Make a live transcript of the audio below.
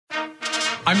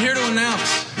I'm here to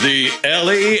announce the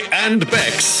Ellie and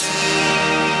Bex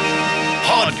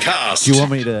podcast. Do you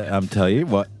want me to tell you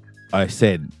what I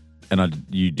said and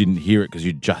you didn't hear it because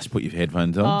you just put your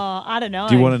headphones on? Oh, I don't know.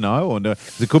 Do you want to know? Or no?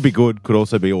 'Cause it could be good, could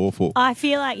also be awful. I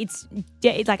feel like it's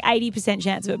like 80%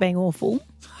 chance of it being awful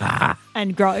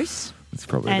and gross. It's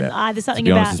probably And about, there's something to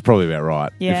be honest, about- it's probably about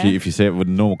right. Yeah. If you see it with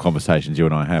normal conversations you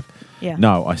and I have. Yeah.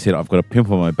 No, I said I've got a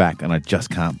pimple on my back and I just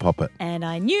can't pop it. And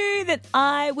I knew that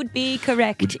I would be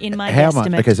correct in my How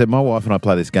estimate. much? Okay, so my wife and I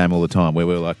play this game all the time where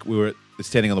we were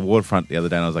standing on the waterfront the other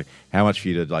day and I was like, how much for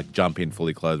you to like jump in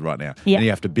fully clothed right now? Yeah. And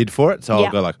you have to bid for it. So Yeah.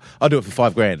 I'll go like, I'll do it for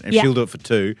 $5,000 and Yeah. she'll do it for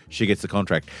 $2,000. She gets the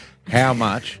contract. How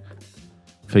much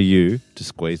for you to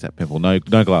squeeze that pimple? No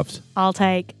gloves. I'll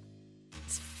take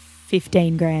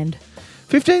 15 grand.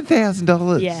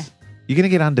 $15,000. Yeah. You're going to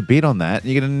get underbid on that.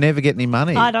 You're going to never get any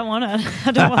money. I don't want it.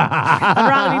 I don't want it. I'd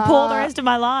rather be poor the rest of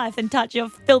my life than touch your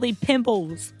filthy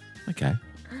pimples. Okay.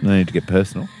 No need to get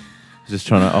personal. Just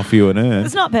trying to offer you an earn.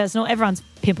 It's not personal. Everyone's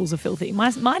pimples are filthy.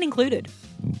 Mine included.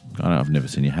 I know, I've never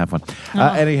seen you have one.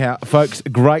 Anyhow, folks,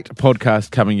 great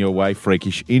podcast coming your way.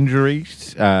 Freakish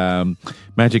injuries.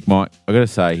 Magic Mike, I've got to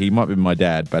say, he might be my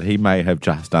dad, but he may have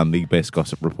just done the best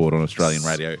gossip report on Australian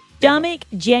radio. Stomach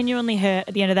genuinely hurt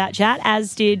at the end of that chat,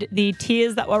 as did the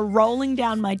tears that were rolling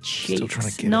down my cheeks. Still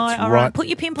trying to get it. No, It's all right. Put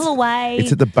your pimple away.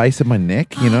 It's at the base of my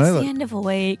neck, you It's know? the end of a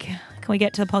week. Can we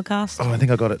get to the podcast? Oh, I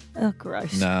think I got it. Oh,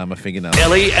 gross. Nah, my fingernail.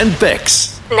 Ellie and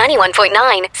Bex.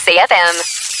 91.9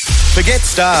 CFM. Forget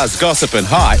stars, gossip and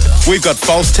hype. We've got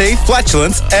false teeth,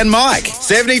 flatulence and Mike.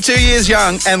 72 years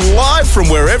young and live from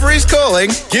wherever he's calling.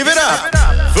 Give it up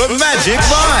for Magic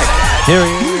Mike. Here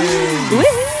he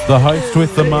is. The host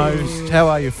with the most. How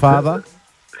are you, father?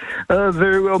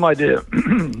 Very well, my dear.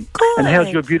 And how's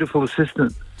your beautiful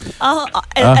assistant?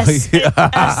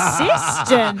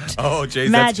 Assistant. Oh, geez.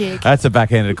 Magic. That's a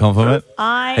backhanded compliment. He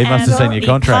must have seen your the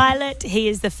contract. pilot. He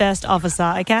is the first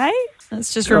officer, okay?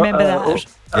 Let's just remember that.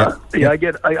 Yeah, I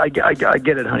get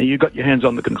it, honey. You got your hands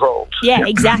on the controls. Yeah,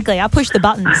 exactly. I push the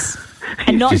buttons.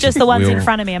 And not just the ones in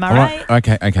front of me, am I right?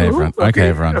 Okay, everyone. Okay,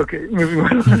 everyone. Okay, moving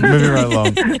right on. Moving right along.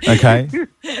 Okay.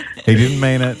 He didn't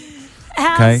mean it.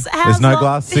 Okay. There's no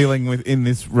glass ceiling within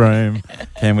this room.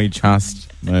 Can we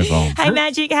just move on? Hey,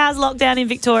 Magic, how's lockdown in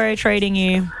Victoria treating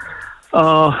you?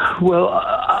 Well,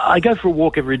 I go for a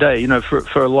walk every day, you know, for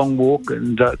a long walk,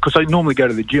 and because I normally go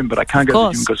to the gym, but I can't go to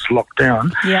the gym because it's locked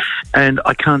down. Yeah. And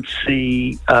I can't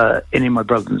see any of my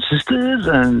brothers and sisters,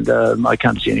 and I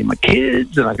can't see any of my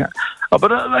kids, and I can't. Oh,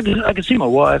 but I can see my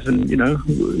wife, and you know,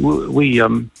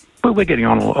 we're getting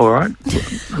on all right.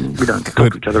 We don't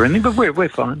talk to each other or anything, but we're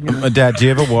fine. You know? Dad, do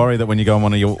you ever worry that when you go on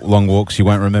one of your long walks, you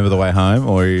won't remember the way home,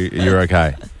 or you're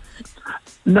okay?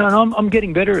 No, I'm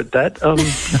getting better at that.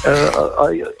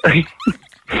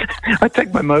 I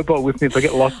take my mobile with me. If I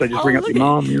get lost, I just ring up your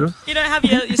mom, you know. You don't have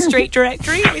your street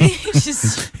directory? He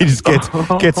just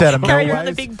gets out of Carry around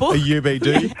the Melways, big book. a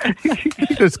UBD.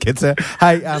 He just gets out.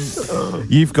 Hey,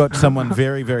 you've got someone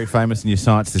very, very famous in your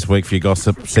sights this week for your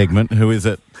gossip segment. Who is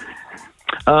it?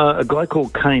 A guy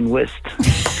called Kane West.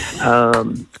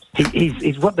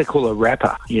 He's what they call a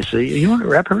rapper, you see. You know what a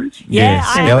rapper is? Yeah,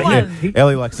 I am one.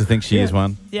 Ellie likes to think she is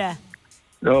one. Yeah.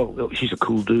 Oh, well, she's a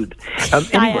cool dude.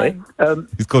 Anyway.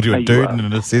 He's called you a you dude are. and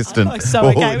an assistant I'm so all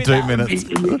okay in with 2 that. minutes.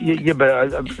 Yeah,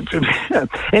 but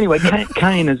anyway,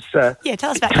 Kane has... Yeah,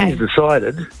 tell us about Kane's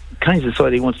Kane.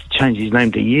 decided he wants to change his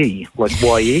name to Yee, like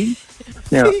Y-E.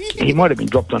 Now, he might have been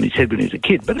dropped on his head when he was a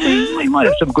kid, but he might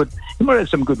have some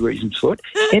good reasons for it.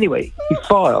 Anyway, he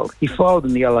filed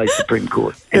in the LA Supreme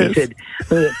Court, and he said,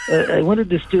 I wanted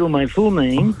to steal my full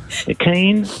name,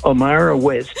 Kane O'Mara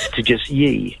West, to just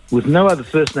Yee, with no other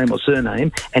first name or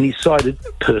surname, and he cited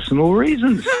personal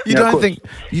reasons. You Now, of don't course,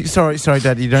 think... Sorry,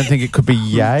 Dad, you don't think it could be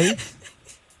Yay?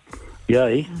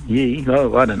 Yee,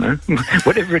 oh, I don't know.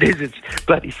 Whatever it is, it's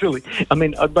bloody silly. I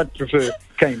mean, I'd much prefer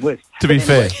Kane West. To be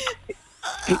fair.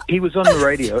 He was on the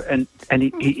radio and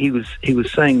he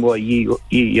was saying why yay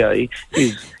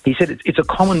is. He said it's a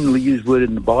commonly used word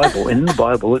in the Bible, and in the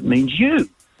Bible it means you.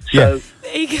 So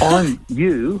There you go. I'm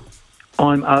you,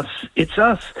 I'm us, it's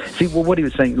us. See, well, what he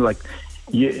was saying, like,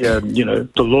 you know,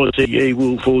 the Lord said, "Ye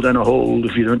will fall down a hole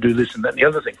if you don't do this and that and the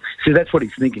other thing." See, that's what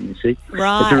he's thinking. You see,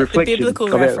 Right, it's a the reflection biblical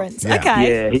of our- reference.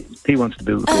 Okay. Yeah, he wants the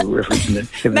biblical reference in there.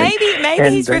 Maybe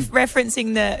And, he's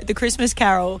referencing the Christmas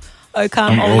Carol. O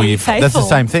come, All all ye ye faithful. That's the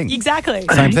same thing. Exactly.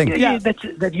 Same thing. Yeah,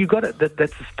 that you got it.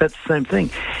 That's the same thing.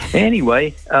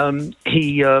 Anyway,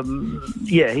 he's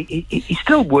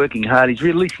still working hard. He's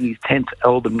releasing his 10th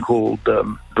album called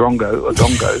Donga. I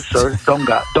think it's Sorry.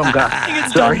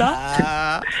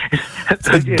 Donda. It's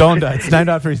Donda. It's named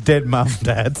after his dead mum,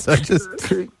 Dad. So just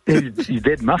His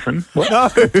dead muffin. What? no,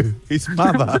 his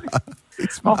mother.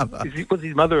 His Oh, mother. was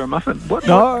his mother a muffin? What?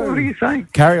 No. What are you saying?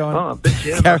 Carry on. Oh, bitch,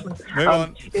 yeah, Carry- muffin. move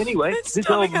on. Anyway, It's this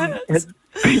stomach album hurts.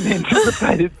 has been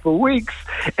anticipated for weeks,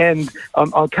 and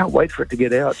I can't wait for it to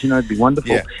get out. You know, it'd be wonderful.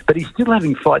 Yeah. But he's still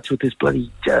having fights with this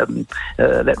bloody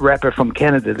that rapper from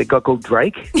Canada, the guy called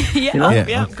Drake. Yeah, You know?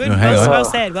 Yeah. good. No, hang Well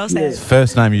on. said. Well said.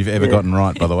 First name you've ever gotten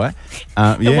right, by the way.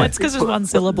 Yeah. It's because it's one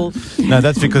syllable. No,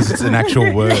 that's because it's an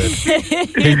actual word.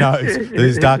 He knows.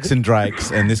 There's ducks and drakes,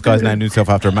 and this guy's named himself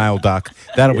after a male duck.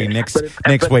 That'll be next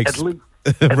week's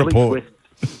report.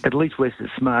 At least West is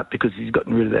smart because he's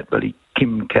gotten rid of that bloody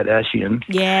Kim Kardashian.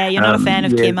 Yeah, you're not a fan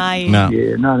of yeah. Kim, are you? No.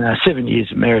 Yeah, no. 7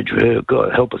 years of marriage with her.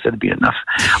 God help us, that'd be enough.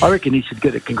 I reckon he should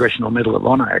get a Congressional Medal of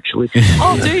Honor, actually.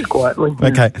 Oh, You know, dude. quietly.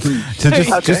 Okay. So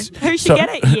just Who should get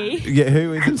it, Yee? Yeah,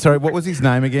 who is it? Sorry, what was his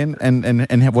name again?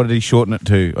 And what did he shorten it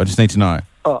to? I just need to know.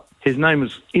 Oh, his name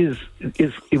with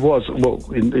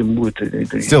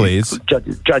Still is.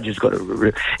 Judges got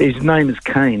it. His name is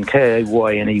Kane,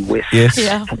 Kayne West. Yes.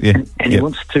 Yeah. Yeah. And he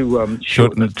wants to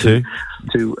shorten it to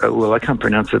well, I can't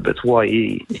pronounce it, but it's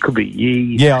Y-E. It could be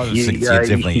Yee. Yeah, I was thinking it's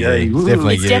definitely Yee.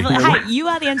 Definitely It's Yee. definitely. Hey, you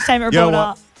are the entertainment You know reporter.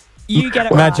 what? You get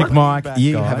it Magic right. Mike,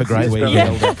 you have a great week. Yeah.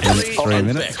 Held up for 3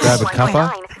 minutes. Grab a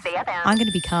cuppa. I'm going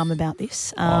to be calm about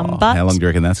this. Oh, But how long do you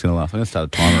reckon that's going to last? I'm going to start a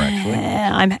timer, actually.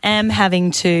 I am having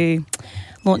to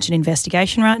launch an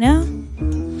investigation right now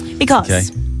because Okay.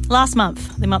 last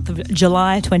month, the month of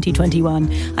July 2021,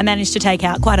 I managed to take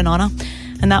out quite an honour,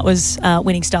 and that was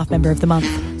winning staff member of the month.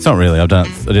 It's not really. I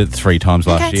did it 3 times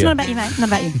last Okay, it's year. not about you, mate. Not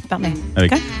about you. About me. Okay.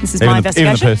 Okay, this is Even my the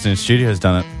investigation. person in the studio has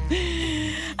done it.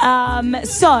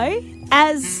 So,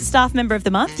 as staff member of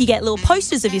the month, you get little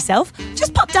posters of yourself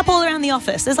just popped up all around the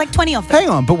office. There's like 20 of them. Hang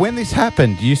on, but when this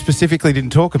happened, you specifically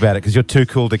didn't talk about it because you're too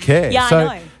cool to care. Yeah, I so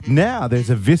know. now there's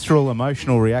a visceral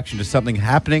emotional reaction to something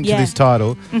happening Yeah. to this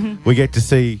title. We get to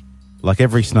see, like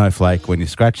every snowflake, when you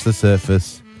scratch the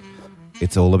surface,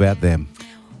 it's all about them.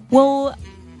 Well,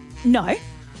 no. Well,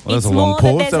 that was It's a long more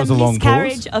pause. that That was there's a long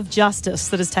miscarriage pause. of justice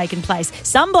that has taken place.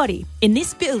 Somebody in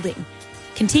this building,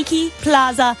 Kentucky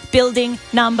Plaza building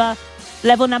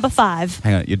level number 5.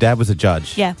 Hang on, your dad was a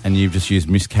judge. Yeah. And you've just used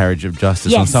miscarriage of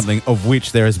justice on Yes. something of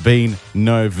which there has been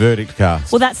no verdict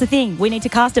cast. Well, that's the thing. We need to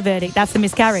cast a verdict. That's the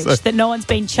miscarriage, that no one's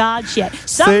been charged yet.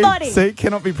 Somebody. See,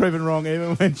 cannot be proven wrong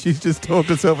even when she's just talked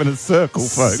herself in a circle,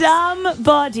 folks.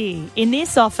 Somebody in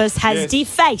this office has Yes.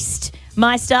 defaced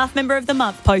my staff member of the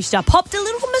month poster, popped a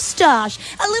little moustache,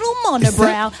 a little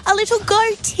monobrow, a little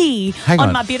goatee Hang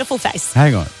on. my beautiful face.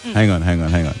 Hang on.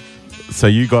 So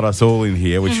you got us all in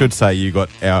here. We should say you got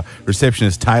our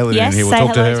receptionist Taylor Yes, in here. We'll say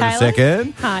talk to her hello, in a Taylor.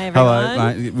 second. Hi, everyone.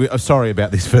 Hello, mate. I'm sorry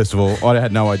about this, first of all. I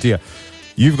had no idea.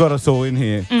 You've got us all in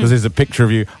here because there's a picture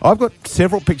of you. I've got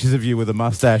several pictures of you with a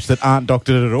mustache that aren't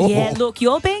doctored at all. Yeah, look,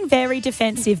 you're being very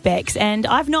defensive, Bex, and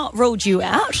I've not ruled you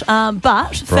out.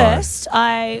 But first,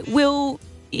 I will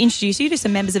introduce you to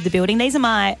some members of the building. These are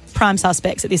my prime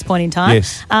suspects at this point in time.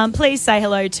 Yes. Please say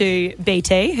hello to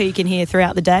BT, who you can hear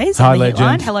throughout the days. Hi, on the hit legend.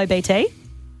 line. Hello, BT.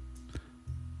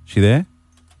 She there?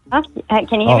 Oh, can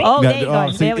you hear me? Oh, there you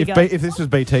go. See, There we if, go. if this was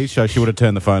BT's show, she would have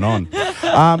turned the phone on.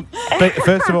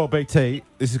 First of all, BT,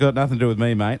 this has got nothing to do with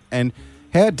me, mate. And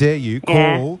how dare you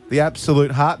call the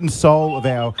absolute heart and soul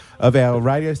of our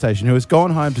radio station, who has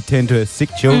gone home to tend to her sick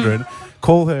children,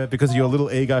 call her because of your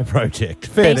little ego project.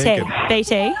 Fair BT. dinkum.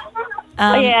 BT.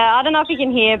 Yeah, I don't know if you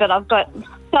can hear, but I've got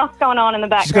stuff going on in the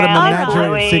background. She's got a There's menagerie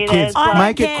of Louis, sick kids. there's, I don't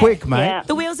Make it care. quick, mate. Yeah.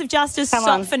 The wheels of justice Come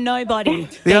stop on. for nobody.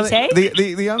 The BT.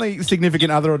 only, the only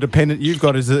significant other or dependent you've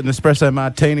got is an espresso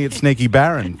martini at Sneaky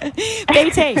Baron.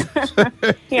 BT.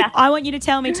 Yeah. I want you to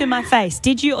tell me to my face,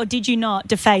 did you or did you not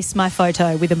deface my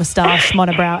photo with a moustache,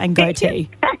 monobrow and goatee?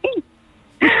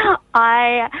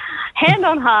 I, hand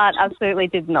on heart, absolutely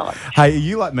did not. Hey, are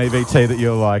you like me, BT, that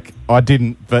you're like, I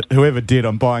didn't, but whoever did,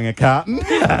 I'm buying a carton? Do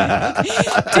you have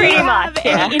much,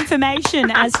 yeah. any information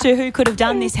as to who could have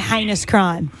done this heinous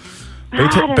crime?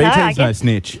 BT's don't know, I no guess-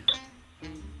 snitch.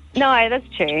 No, that's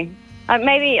true.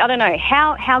 maybe, I don't know,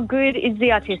 how good is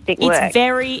the artistic work?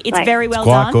 It's very well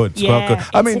Quite done. good. It's quite good.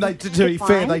 I mean, It's- to be it's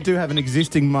fair, fine. they do have an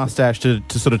existing mustache to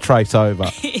sort of trace over.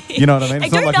 You know what I mean?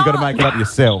 It's I not do like you've got to not. make it up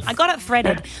yourself. I got it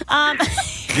threaded.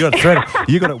 You got it threaded.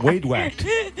 You got it weed whacked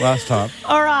last time.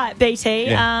 All right, BT.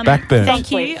 Yeah, backburn.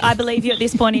 Thank you. I believe you at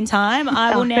this point in time.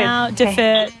 I will now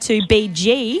defer to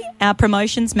BG, our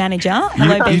promotions manager.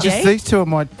 Hello, BG. These two are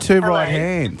my two right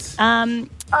hands.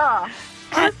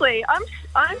 Honestly,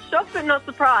 I'm shocked but not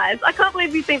surprised. I can't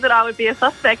believe you think that I would be a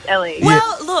suspect, Ellie.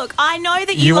 Well, look, I know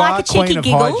that you You like are a cheeky queen of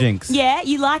giggle. hijinks. Yeah,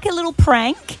 you like a little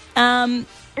prank. I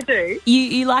do.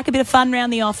 You like a bit of fun around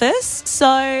the office.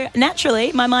 So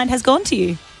naturally, my mind has gone to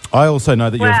you. I also know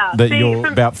that Wow. you're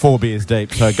about 4 beers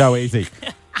deep, so go easy.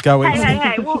 Go easy.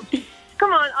 Hey. Well,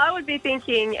 come on. I would be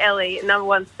thinking, Ellie, number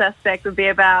one suspect would be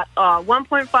about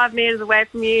 1.5 metres away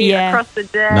from you, Yeah. across the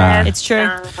desk. Nah. It's true.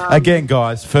 Again,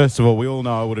 guys, first of all, we all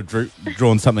know I would have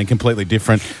drawn something completely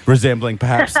different, resembling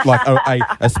perhaps like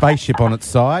a spaceship on its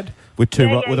side. With a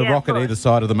Yeah, rocket of course. either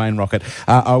side of the main rocket.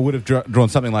 I would have drawn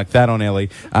something like that on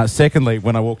Ellie. Secondly,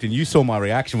 when I walked in, you saw my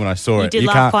reaction when I saw You it. did You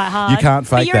laugh can't, quite hard. You can't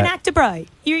fake But you're that. an actor, bro.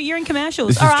 You're in commercials.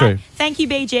 This is All right. true. Thank you,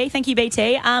 BG. Thank you,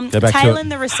 BT. Go back to Talon, it.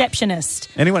 the receptionist.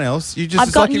 Anyone else? You I've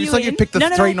just gotten it's like you you in. picked the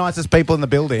No. three nicest people in the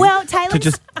building. Well, to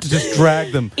Talon's- just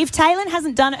drag them. If Talon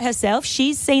hasn't done it herself,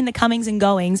 she's seen the comings and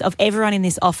goings of everyone in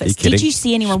this office. you kidding? Did you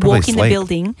see anyone She's probably walk in the asleep.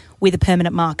 building with a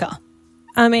permanent marker?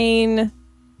 I mean,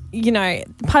 you know,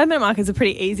 permanent markers are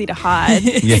pretty easy to hide.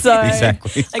 Yeah, so,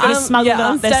 exactly. They got to smuggle it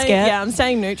up their skirt. Yeah, I'm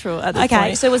staying neutral at this Okay,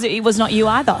 point. so it was not you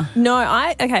either. No,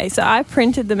 so I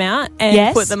printed them out and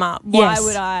Yes. put them up. Why Yes.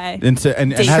 would I? And True.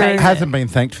 hasn't been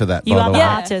thanked for that, You by are the the way.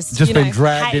 artist. Just you been know,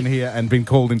 dragged hey. in here and been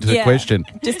called into the question.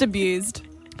 Just abused.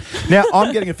 Now,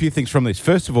 I'm getting a few things from this.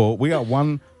 First of all, we are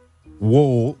one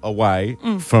wall away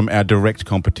from our direct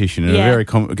competition in Yeah. a very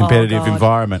competitive Oh, God.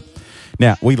 environment.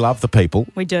 Now, we love the people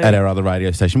We do. at our other radio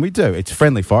station. We do. It's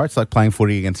friendly fire. It's like playing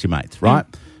footy against your mates, right?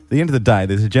 At the end of the day,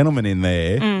 there's a gentleman in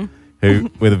there who,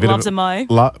 with a bit Loves of a mo.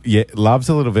 loves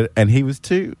a little bit, and he was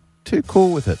too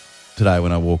cool with it today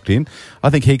when I walked in. I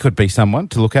think he could be someone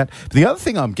to look at. But the other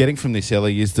thing I'm getting from this,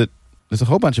 Ellie, is that there's a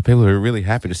whole bunch of people who are really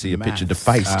happy to see a picture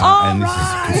defaced. And this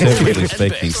is conservatively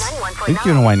speaking. We've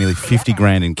given away nearly 50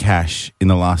 grand in cash in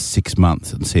the last 6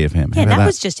 months at CFM. How Yeah, about that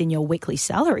was just in your weekly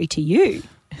salary to you.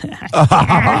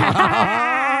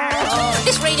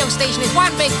 This radio station is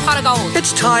one big pot of gold.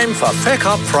 It's time for Feck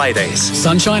Up Fridays.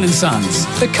 Sunshine and Sons,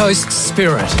 the coast's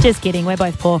spirit. Just kidding, we're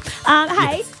both poor.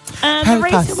 Hey, the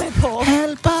reason we're poor.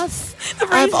 Help us. The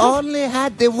I've reason- only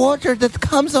had the water that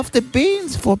comes off the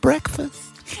beans for breakfast.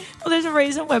 Well, there's a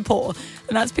reason we're poor,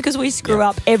 and that's because we screw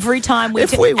up every time we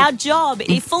If do. we were- Our job,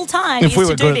 full time, If is we to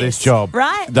were do good this, at this job,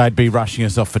 right? they'd be rushing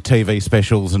us off for TV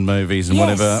specials and movies and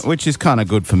Yes. whatever, which is kind of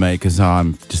good for me because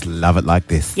I'm just love it like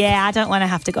this. Yeah, I don't want to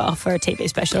have to go off for a TV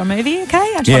special or movie. Okay,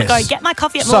 I just Yes. want to go get my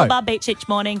coffee at So- Mooloolaba Beach each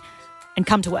morning and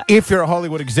come to work. If you're a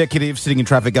Hollywood executive sitting in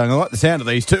traffic going, I like the sound of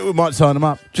these two, we might sign them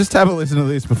up. Just have a listen to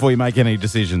this before you make any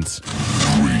decisions.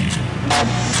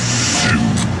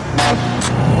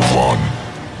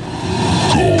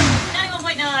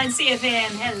 91.9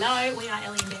 CFM. Hello, we are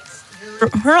Ellie and Bex.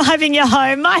 Arriving your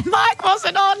home. My mic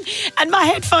wasn't on and my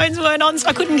headphones weren't on, so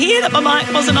I couldn't hear that my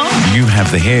mic wasn't on. You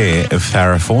have the hair of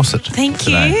Farrah Fawcett. Thank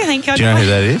today. you. Thank you. Do you know who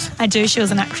that is? I do. She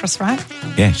was an actress, right?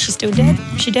 Yeah. She's still dead.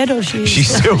 Is she dead or is she?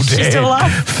 She's still dead. She's still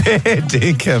alive. Fair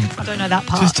dinkum. I don't know that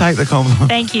part. Just take the compliment.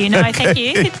 Thank you. No, thank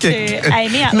you to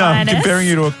Amy at No, I'm Lioness. comparing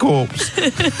you to a corpse.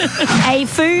 A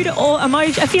food or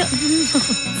emotion. I feel.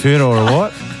 Food or a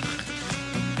what?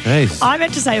 Jeez. I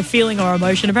meant to say a feeling or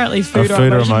emotion. Apparently, food, A or,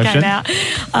 food or emotion emotion? came out.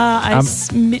 I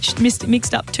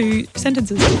mixed up two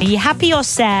sentences. Are you happy or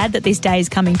sad that this day is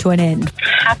coming to an end?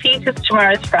 Happy because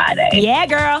tomorrow's Friday. Yeah,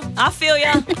 girl. I feel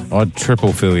ya. I'd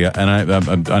triple feel you, and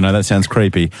I know that sounds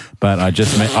creepy, but I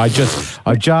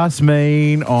just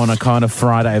mean on a kind of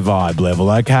Friday vibe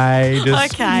level, okay?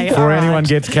 Just Okay, before all right. anyone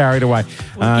gets carried away.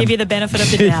 We'll give you the benefit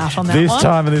of the doubt on that this one.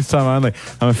 time and this time only.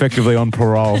 I'm effectively on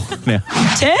parole now.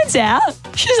 Turns out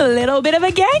she's a little bit of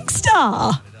a gangster.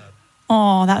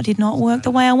 Oh, that did not work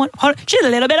the way I want. She's a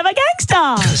little bit of a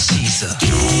gangster.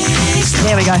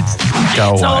 There we go.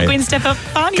 Go That's not what away. Gwen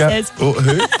Stefani Go- says. Oh,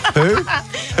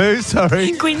 who?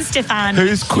 Sorry. Gwen Stefani.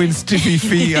 Who's Quinn Stiffy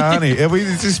Fiani?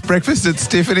 Is this breakfast at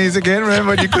Tiffany's again? Remember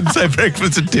when you couldn't say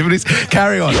breakfast at Tiffany's?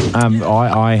 Carry on.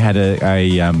 I had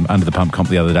a under the pump comp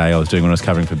the other day. I was doing when I was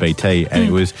covering for BT, and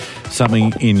it was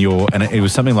something in your, and it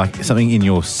was something in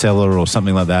your cellar or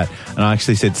something like that. And I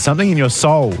actually said something in your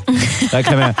soul. That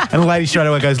came out, and a lady lady straight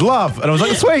away goes, love. And I was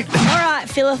like, sweet. All right,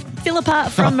 Philippa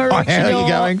from Maroochydore. How are you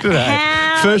going today?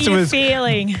 How First are it you was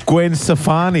feeling? Gwen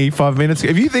Stefani 5 minutes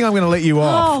ago. If you think I'm going to let you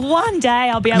off. Oh, one day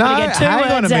I'll be able to get two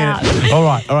hang on a words out. minute. All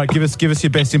right. Give us your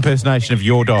best impersonation of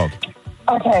your dog.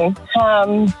 Okay.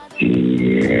 I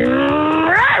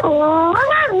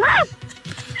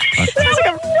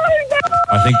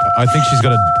think she's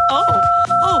got a.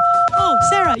 Oh,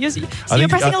 Sarah, you're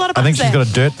pressing a lot of buttons I think she's there. got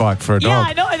a dirt bike for a dog. Yeah,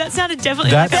 I know. That sounded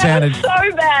definitely That like sounded.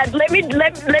 So bad. Let me do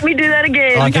that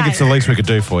again. I think it's the least we could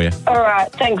do for you. All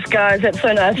right. Thanks, guys. That's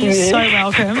so nice of You're you. so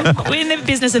welcome. We're in the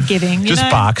business of giving. Just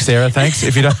bark, Sarah. Thanks.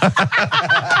 If you don't.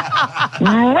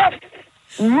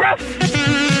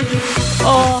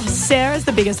 Oh, Sarah's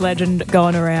the biggest legend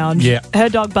going around. Yeah. Her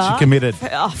dog bark. She committed.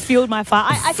 Fueled my fire.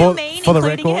 I feel mean for the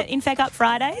including record- it in Feck Up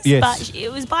Fridays, Yes. but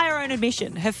it was by her own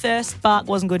admission. Her first bark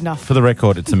wasn't good enough. For the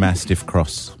record, it's a Mastiff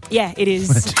Cross. Yeah, it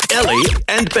is. Ellie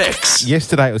and Bex.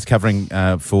 Yesterday it was covering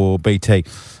for BT.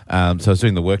 So I was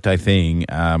doing the workday thing,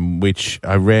 which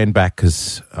I ran back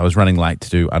because I was running late to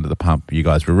do Under the Pump. You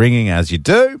guys were ringing, as you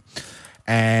do.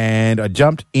 And I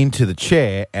jumped into the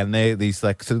chair, and they're these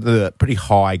like sort of the pretty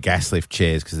high gas lift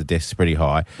chairs because the desk's pretty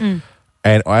high. And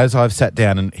as I've sat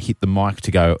down and hit the mic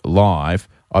to go live,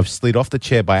 I've slid off the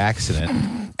chair by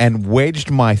accident and wedged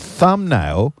my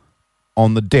thumbnail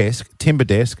on the desk, timber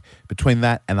desk, between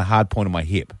that and the hard point of my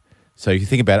hip. So if you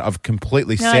think about it, I've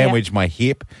completely sandwiched my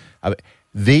hip.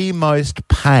 The most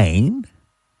pain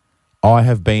I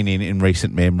have been in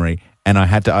recent memory. And I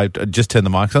just turned the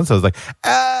mics on, so I was like,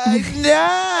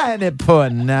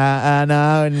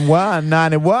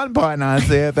 91.9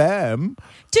 CFM.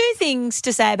 Two things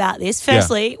to say about this.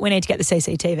 Firstly, we need to get the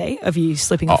CCTV of you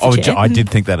slipping off the chair. I did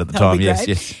think that at the That would time, be yes, great.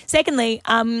 yes. Secondly,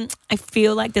 I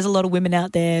feel like there's a lot of women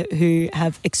out there who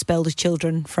have expelled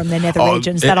children from their nether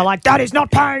regions that are like, that is not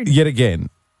pain. Yet again,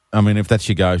 I mean, if that's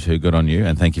your go-to, good on you,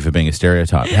 and thank you for being a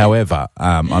stereotype. However,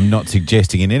 I'm not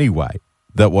suggesting in any way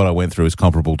that what I went through is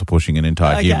comparable to pushing an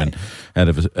entire human out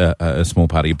of a small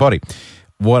part of your body.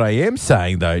 What I am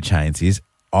saying, though, Chains, is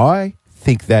I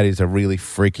think that is a really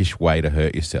freakish way to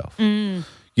hurt yourself. You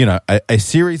know, a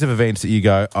series of events that you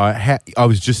go, I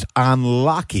was just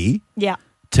unlucky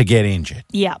to get injured.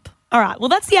 Yep. All right. Well,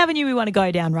 that's the avenue we want to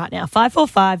go down right now.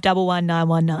 545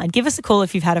 11919. Give us a call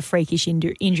if you've had a freakish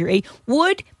injury.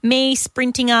 Would me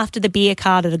sprinting after the beer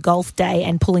cart at a golf day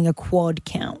and pulling a quad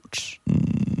count?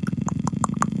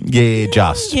 Yeah,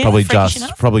 probably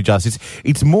just.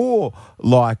 It's more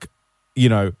like, you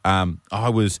know, I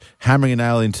was hammering a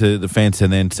nail into the fence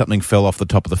and then something fell off the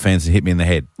top of the fence and hit me in the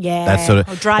head. Yeah, that sort of,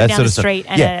 or drive down the street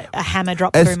and a hammer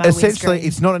dropped through my windscreen. Essentially,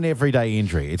 it's not an everyday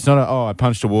injury. It's not I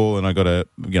punched a wall and I got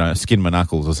skinned my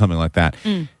knuckles or something like that.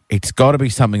 It's got to be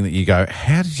something that you go,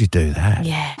 how did you do that?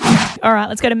 Yeah. All right,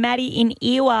 let's go to Maddie in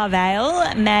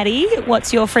Ewarvale. Maddie,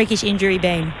 what's your freakish injury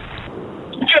been?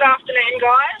 Good afternoon,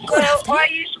 guys.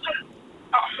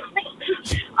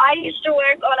 I used to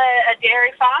work on a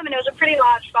dairy farm, and it was a pretty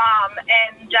large farm,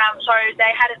 and so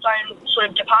they had its own sort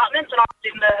of departments, and I was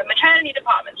in the maternity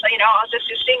department. So, you know, I was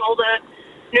assisting all the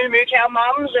new moo cow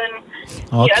mums and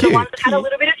the ones that had a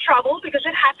little bit of trouble, because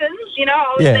it happens. You know,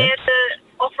 I was there to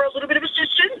offer a little bit of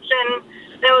assistance, and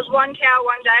there was one cow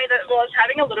one day that was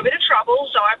having a little bit of trouble,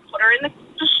 so I put her in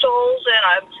the stalls, and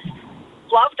I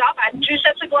gloved up. I had 2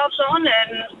 sets of gloves on,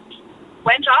 and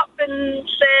went up and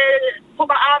put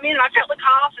my arm in, and I felt the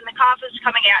calf, and the calf was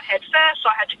coming out head first,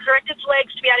 so I had to correct its legs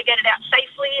to be able to get it out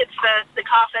safely. It's for the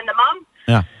calf and the mum.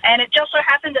 Yeah. And it just so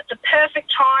happened at the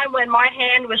perfect time when my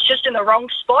hand was just in the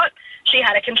wrong spot, she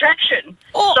had a contraction.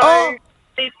 The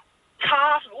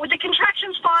calf, with the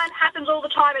contractions fine, happens all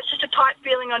the time. It's just a tight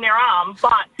feeling on your arm,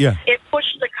 but it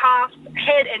pushed the calf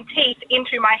head and teeth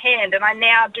into my hand, and I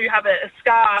now do have a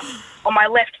scar on my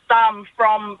left thumb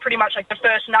from pretty much like the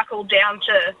first knuckle down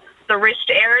to the wrist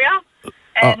area.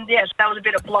 And yes, that was a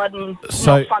bit of blood and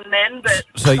not fun then, but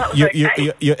so that was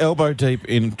okay. you're elbow deep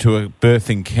into a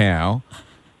birthing cow.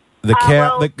 The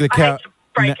cow, well, the cow. I hate to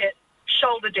break it.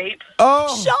 Shoulder deep. Oh,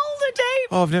 shoulder deep.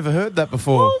 Oh, I've never heard that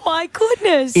before. Oh my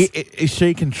goodness!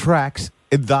 She contracts,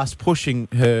 thus pushing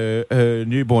her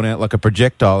newborn out like a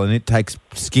projectile, and it takes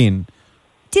skin.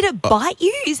 Did it bite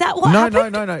you? Is that what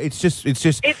happened? No. It's just.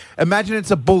 Imagine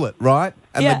it's a bullet, right?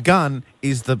 And the gun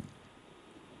is the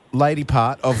lady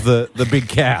part of the big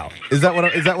cow. Is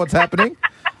that what's happening?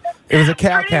 It was a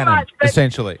cow Pretty cannon, much, but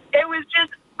essentially. It was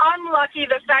just unlucky,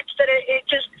 the fact that it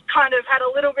just kind of had a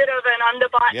little bit of an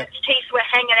underbite. Yep. Its teeth were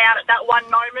hanging out at that one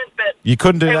moment, but You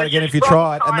couldn't do it that was again just if you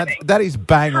wrong tried. And timing. that is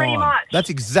bang Pretty on. much. That's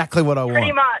exactly what I want.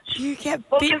 Pretty much. You get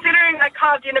Well, considering I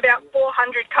carved in about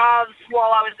 400 calves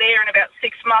while I was there in about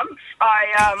 6 months, I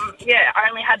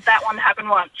only had that one happen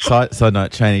once. Side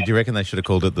note, Cheney, do you reckon they should have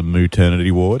called it the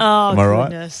maternity ward? Oh, Am I right?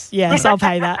 goodness. Yes, I'll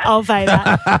pay that.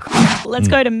 Let's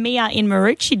go to Mia in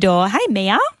Maroochydore. Hey,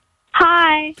 Mia.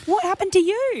 Hi. What happened to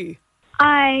you?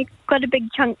 I got a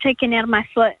big chunk taken out of my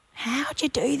foot. How'd you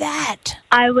do that?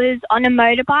 I was on a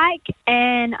motorbike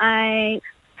and I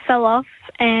fell off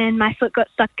and my foot got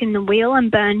stuck in the wheel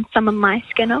and burned some of my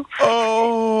skin off.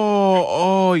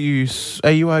 Are you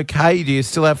okay? Do you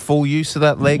still have full use of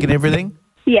that leg and everything?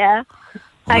 Yeah.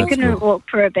 I that's couldn't good. walk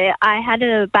for a bit. I had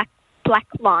a black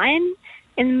line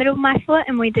in the middle of my foot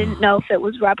and we didn't know if it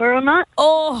was rubber or not.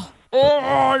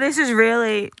 This is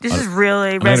really I'm gonna be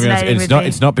honest, resonating with me.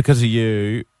 It's not because of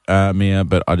you, Mia,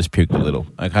 but I just puked a little.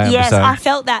 Okay. Yes, I'm I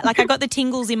felt that. Like I got the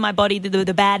tingles in my body,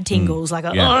 the bad tingles. Like,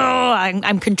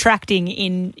 I'm contracting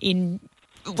in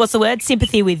what's the word?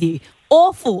 Sympathy with you.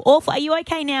 Awful. Are you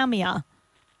okay now, Mia?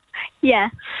 Yeah.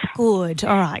 Good.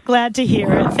 All right. Glad to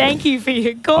hear it. Thank you for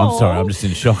your call. I'm sorry. I'm just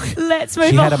in shock. Let's move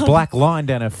on. She had a black line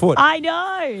down her foot. I know.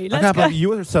 I can't believe you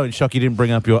were so in shock you didn't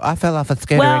bring up your I fell off a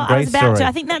skater Well, in I was Greece about story. to.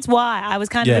 I think that's why I was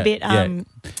kind of a bit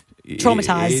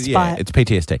traumatised by it. It's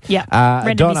PTSD. Yeah, rendered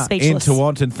me Donna in speechless.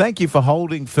 Tewantin, thank you for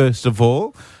holding, first of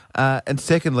all. And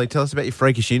secondly, tell us about your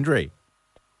freakish injury.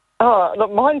 Oh,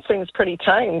 look, mine seems pretty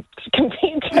tame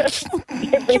compared to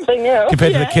everything else.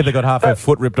 Compared to the kid that got half her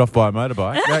foot ripped off by a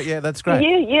motorbike. Yeah, that's great.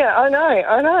 Yeah, I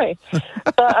know.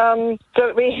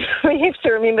 But we have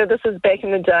to remember this is back in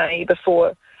the day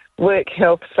before work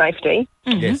health safety.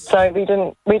 Yes. So we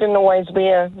didn't always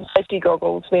wear safety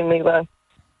goggles when we were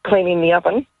cleaning the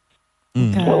oven.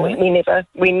 Mm. Well,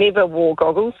 we never wore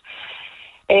goggles,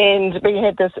 and we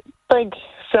had this big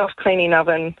self-cleaning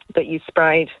oven that you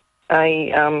sprayed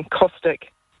a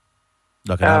caustic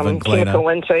Like an oven chemical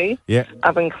cleaner. into, Yeah.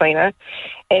 oven cleaner,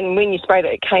 and when you sprayed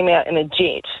it, it came out in a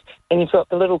jet, and you've got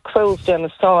the little quills down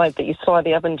the side that you slide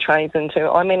the oven trays into.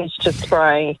 I managed to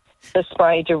spray the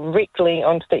spray directly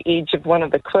onto the edge of one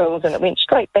of the quills, and it went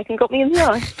straight back and got me in the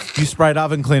eye. You sprayed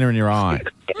oven cleaner in your eye.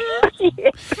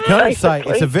 Can I just say,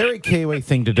 it's a very Kiwi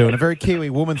thing to do and a very Kiwi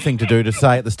woman thing to do to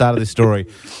say at the start of this story,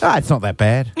 it's not that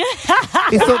bad.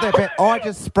 It's not that bad. I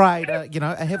just sprayed a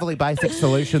heavily basic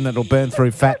solution that'll burn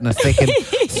through fat in a second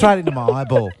straight into my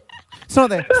eyeball. It's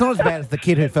not as bad as the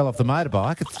kid who fell off the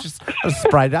motorbike. It's just I just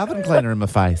sprayed oven cleaner in my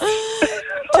face.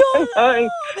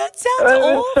 That sounds It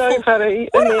awful. was so funny.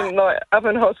 And then,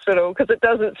 oven hospital, because it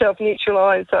doesn't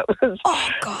self-neutralise. So it was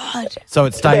God. So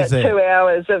it stays about there. 2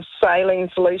 hours of saline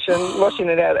solution, washing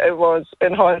it out. It was,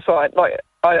 in hindsight,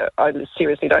 I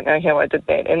seriously don't know how I did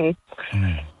that. And,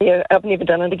 yeah, I've never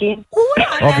done it again.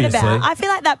 Obviously. I feel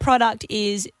like that product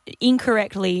is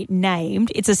incorrectly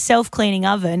named. It's a self-cleaning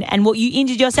oven, and what you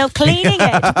injured yourself cleaning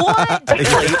it. What?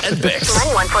 Ellie and Bex.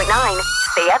 91.9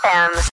 CFM.